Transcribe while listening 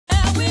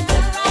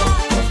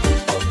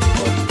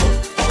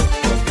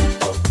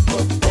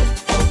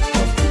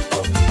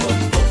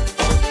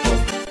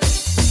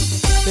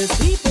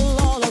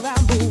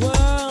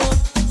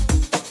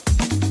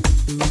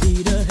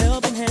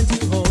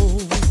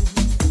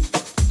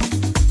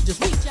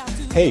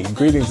Hey,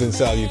 greetings and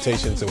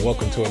salutations, and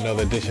welcome to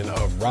another edition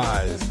of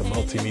Rise, the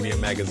multimedia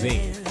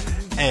magazine.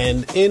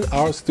 And in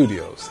our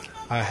studios,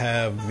 I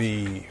have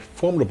the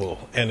formidable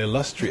and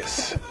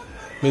illustrious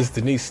Ms.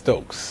 Denise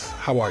Stokes.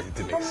 How are you,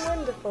 Denise? I'm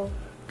wonderful.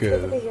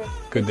 Good. Good to be here.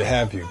 Good to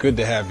have you. Good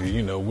to have you.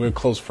 You know, we're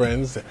close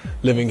friends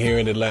living here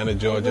in Atlanta,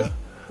 Georgia,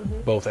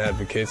 both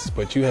advocates,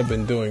 but you have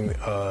been doing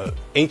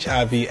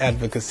HIV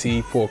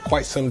advocacy for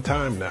quite some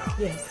time now.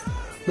 Yes.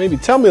 Maybe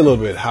tell me a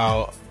little bit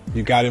how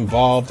you got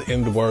involved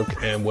in the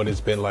work and what it's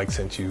been like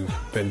since you've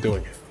been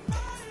doing it.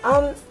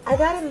 I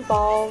got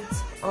involved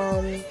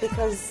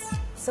because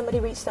somebody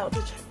reached out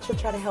to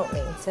try to help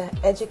me, to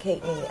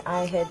educate me.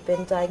 I had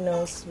been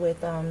diagnosed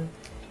with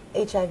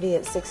HIV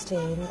at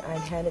 16. I'd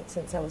had it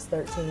since I was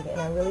 13, and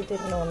I really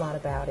didn't know a lot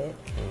about it.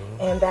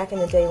 And back in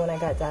the day when I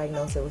got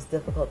diagnosed, it was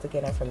difficult to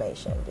get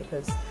information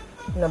because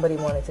nobody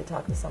wanted to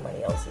talk to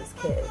somebody else's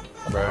kid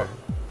about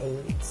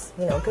AIDS,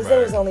 you know, because there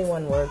was only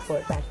one word for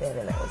it back then,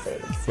 and that was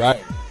AIDS.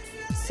 Right.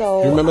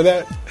 So you remember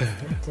that?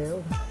 I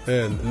do.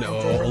 And no,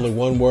 only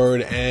one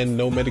word and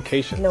no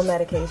medication. No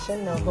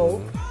medication, no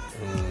hope,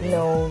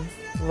 no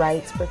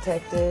rights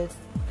protected,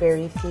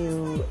 very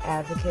few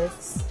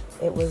advocates.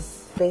 It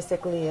was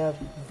basically a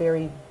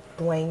very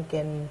blank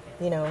and,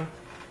 you know,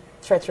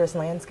 treacherous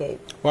landscape.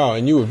 Wow,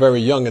 and you were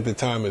very young at the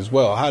time as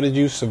well. How did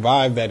you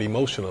survive that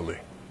emotionally?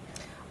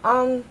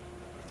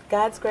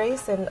 God's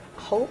grace and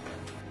hope.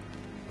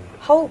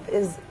 Hope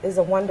is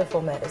a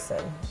wonderful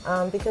medicine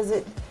because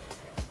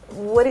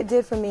what it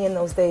did for me in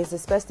those days,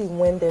 especially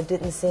when there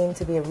didn't seem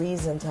to be a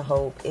reason to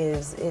hope,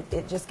 is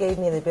it just gave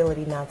me the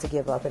ability not to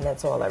give up, and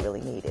that's all I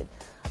really needed.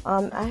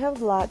 I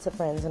have lots of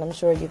friends, and I'm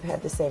sure you've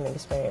had the same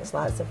experience,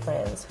 lots of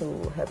friends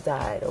who have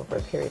died over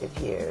a period of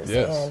years.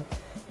 Yes. And,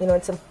 you know,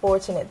 it's a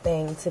fortunate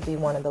thing to be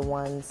one of the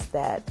ones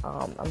that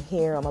I'm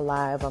here, I'm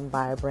alive, I'm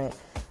vibrant.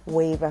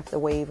 Wave after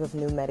wave of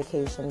new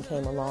medication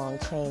came along,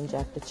 change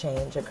after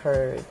change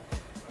occurred.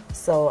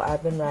 So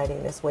I've been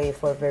riding this wave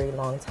for a very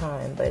long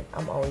time, but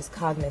I'm always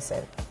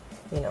cognizant,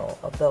 you know,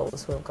 of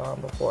those who have gone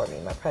before me,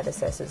 my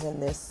predecessors in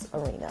this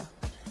arena.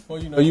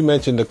 Well, you know, you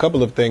mentioned a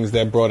couple of things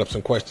that brought up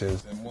some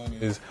questions, and one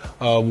is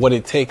what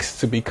it takes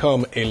to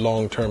become a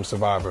long-term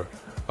survivor.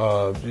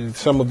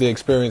 Some of the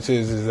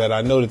experiences is that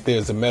I know that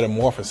there's a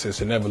metamorphosis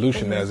and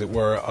evolution, as it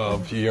were,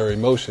 of your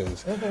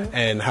emotions,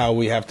 and how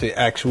we have to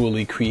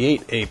actually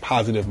create a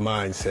positive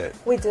mindset.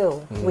 We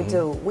do. We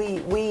do.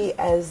 We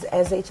as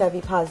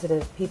HIV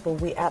positive people,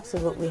 we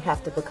absolutely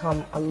have to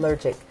become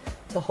allergic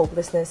to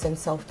hopelessness and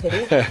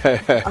self-pity.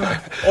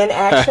 In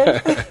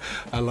action,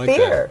 I like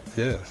fear. that.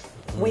 Yes.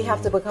 We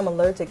have to become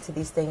allergic to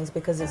these things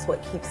because it's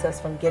what keeps us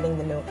from getting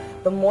the new.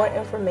 The more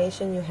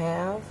information you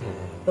have,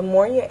 the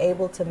more you're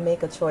able to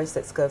make a choice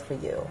that's good for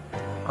you.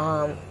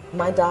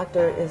 My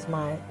doctor is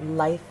my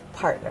life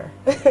partner.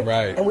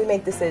 Right. And we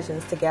make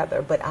decisions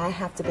together, but I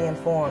have to be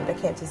informed. I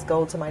can't just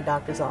go to my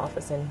doctor's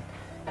office and,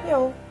 you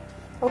know,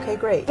 okay,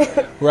 great.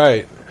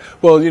 Right.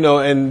 Well, you know,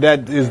 and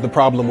that is the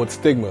problem with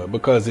stigma,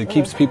 because it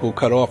keeps people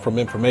cut off from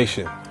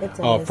information,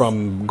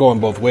 from going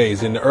both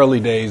ways. In the early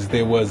days,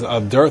 there was a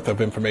dearth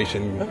of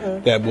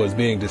information that was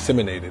being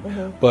disseminated.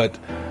 But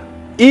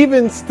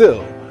even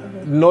still,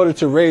 in order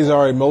to raise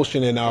our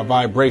emotion and our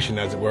vibration,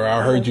 as it were,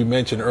 I heard you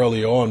mention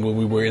earlier on when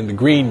we were in the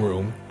green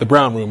room, the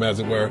brown room, as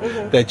it were,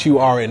 that you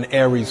are an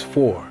Aries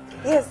 4.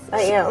 Yes,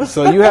 I am.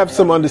 So you have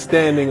some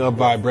understanding of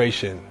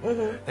vibration.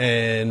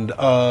 And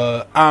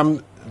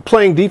I'm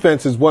playing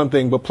defense is one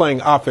thing, but playing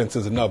offense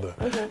is another.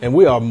 And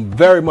we are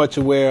very much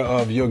aware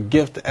of your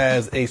gift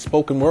as a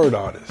spoken word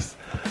artist.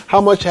 How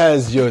much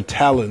has your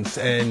talents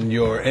and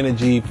your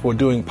energy for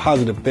doing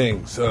positive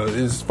things,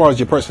 as far as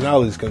your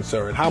personality is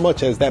concerned, how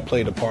much has that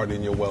played a part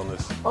in your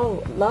wellness?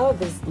 Oh,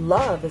 love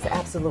is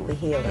absolutely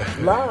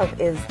healing.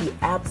 Love is the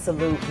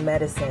absolute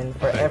medicine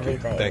for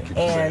everything. Thank you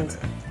for saying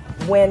that.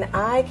 When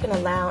I can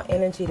allow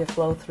energy to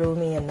flow through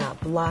me and not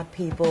block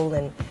people,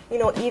 and, you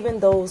know, even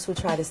those who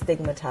try to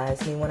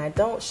stigmatize me, when I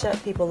don't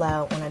shut people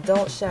out, when I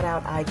don't shut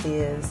out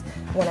ideas,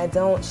 when I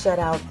don't shut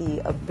out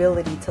the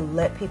ability to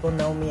let people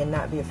know me and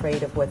not be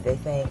afraid of what they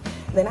think,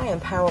 then I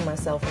empower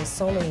myself in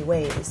so many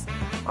ways.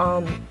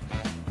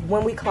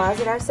 When we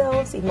closet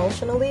ourselves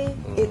emotionally,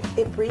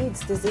 it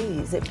breeds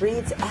disease. It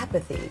breeds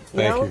apathy.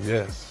 Thank you,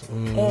 yes.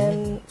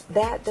 And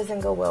that doesn't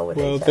go well with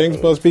Well, HIV.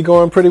 things must be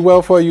going pretty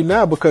well for you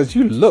now, because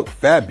you look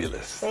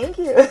fabulous. Thank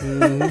you.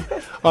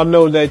 I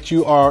know that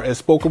you are a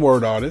spoken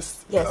word artist.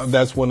 Yes.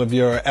 That's one of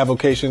your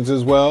avocations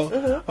as well.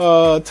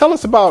 Tell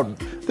us about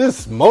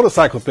this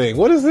motorcycle thing.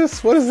 What is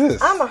this? What is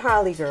this? I'm a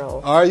Harley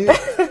girl. Are you?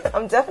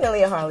 I'm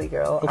definitely a Harley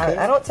girl. Okay.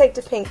 I don't take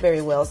to pink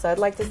very well, so I'd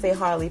like to say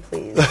Harley,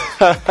 please.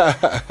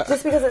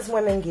 Just because it's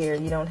women gear,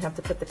 you don't have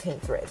to put the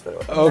pink thread through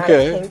it. I'm not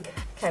a pink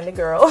kind of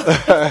girl.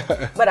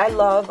 But I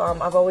love,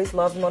 I've always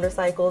loved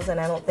motorcycles, and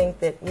I don't think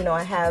that, you know,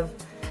 I have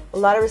a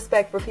lot of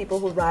respect for people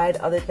who ride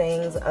other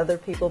things. Other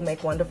people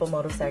make wonderful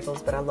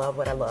motorcycles, but I love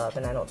what I love,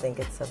 and I don't think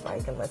it's a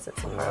bike unless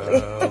it's a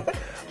Harley.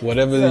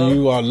 Whatever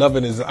you are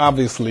loving is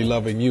obviously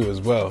loving you as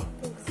well.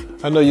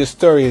 I know your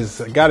story has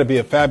got to be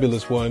a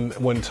fabulous one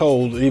when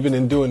told. Even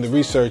in doing the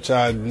research,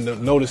 I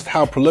noticed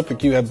how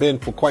prolific you have been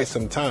for quite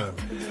some time.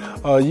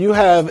 You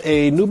have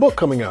a new book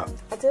coming out.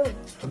 I do.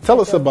 Tell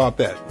us about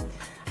that.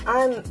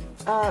 I'm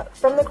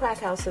From the Crack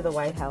House to the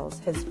White House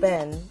has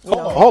been.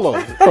 Hold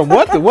on. From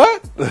what to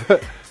what?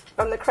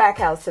 From the crack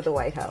house to the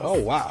White House.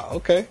 Oh, wow.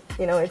 Okay.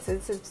 You know, it's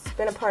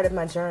been a part of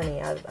my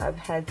journey. I've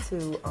had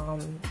to,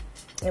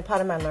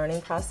 part of my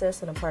learning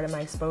process and a part of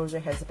my exposure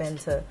has been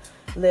to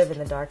live in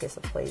the darkest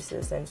of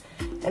places.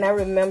 And I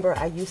remember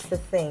I used to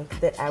think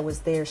that I was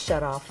there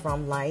shut off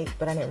from light,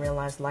 but I didn't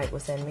realize light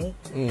was in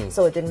me.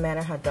 So it didn't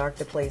matter how dark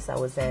the place I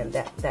was in,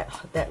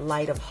 that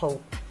light of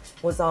hope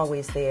was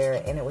always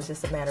there, and it was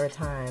just a matter of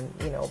time,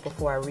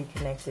 before I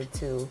reconnected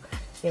to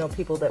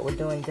people that were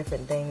doing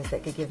different things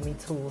that could give me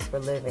tools for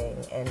living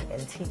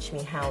and teach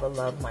me how to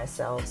love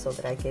myself so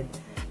that I could,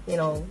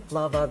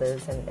 love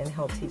others and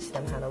help teach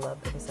them how to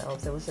love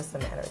themselves. It was just a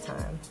matter of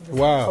time.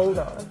 Wow. Hold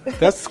on.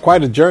 That's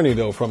quite a journey,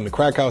 though, from the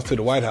crack house to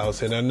the White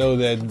House. And I know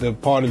that the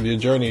part of your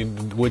journey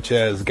which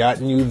has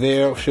gotten you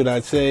there, should I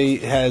say,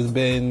 has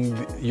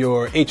been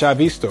your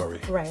HIV story.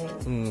 Right.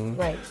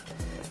 Right.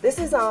 This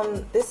is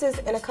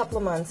in a couple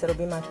of months, it'll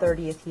be my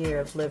 30th year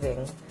of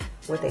living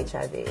with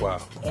HIV. Wow.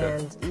 Okay.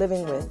 And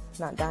living with,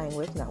 not dying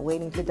with, not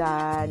waiting to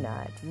die,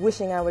 not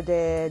wishing I were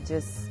dead,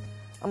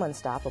 I'm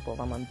unstoppable,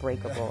 I'm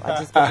unbreakable. I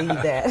just believe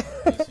that.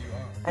 Yes, you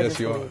are. I just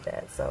believe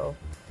that. So,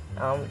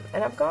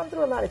 and I've gone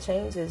through a lot of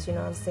changes.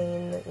 I've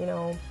seen,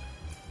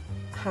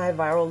 high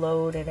viral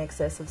load in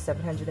excess of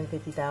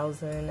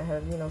 750,000. I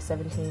have,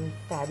 17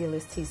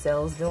 fabulous T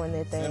cells doing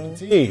their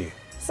thing.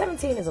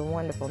 17 is a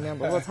wonderful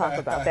number. We'll talk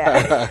about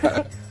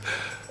that.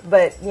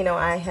 But,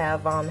 I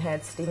have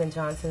had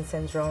Stevens-Johnson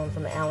syndrome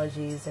from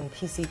allergies and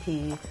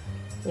PCP,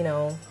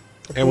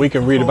 And we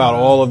can read about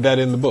all of that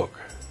in the book.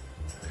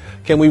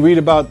 Can we read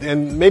about,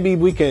 and maybe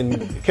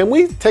can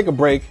we take a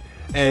break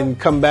and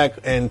come back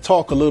and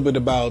talk a little bit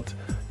about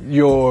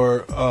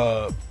your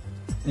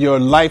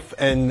life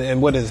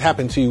and what has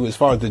happened to you as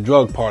far as the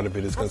drug part of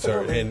it is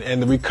concerned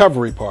and the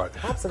recovery part?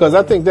 Because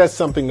I think that's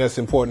something that's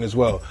important as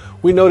well.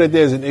 We know that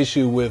there's an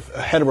issue with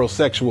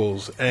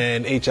heterosexuals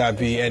and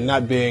HIV and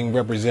not being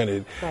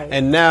represented. Right.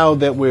 And now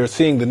that we're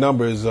seeing the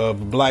numbers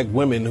of black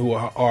women who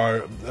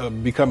are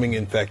becoming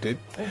infected,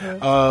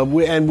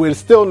 and we're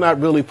still not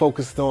really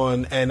focused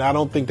on, and I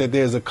don't think that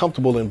there's a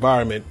comfortable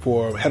environment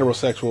for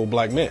heterosexual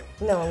black men.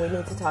 No, and we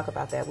need to talk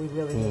about that. We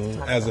really need to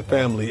talk as about a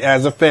family,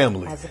 as a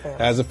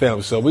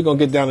family. So we're going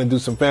to get down and do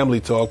some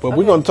family talk, but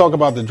we're going to talk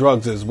about the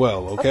drugs as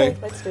well, okay?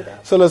 Let's do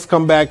that. So let's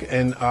come back,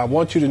 and I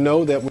want you to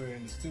know that we're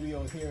in the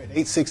studio here at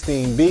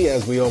 816B,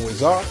 as we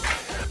always are.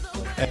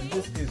 And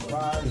this is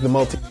Rise, the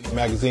Multimedia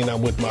Magazine.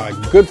 I'm with my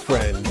good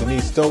friend,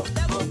 Denise Stokes.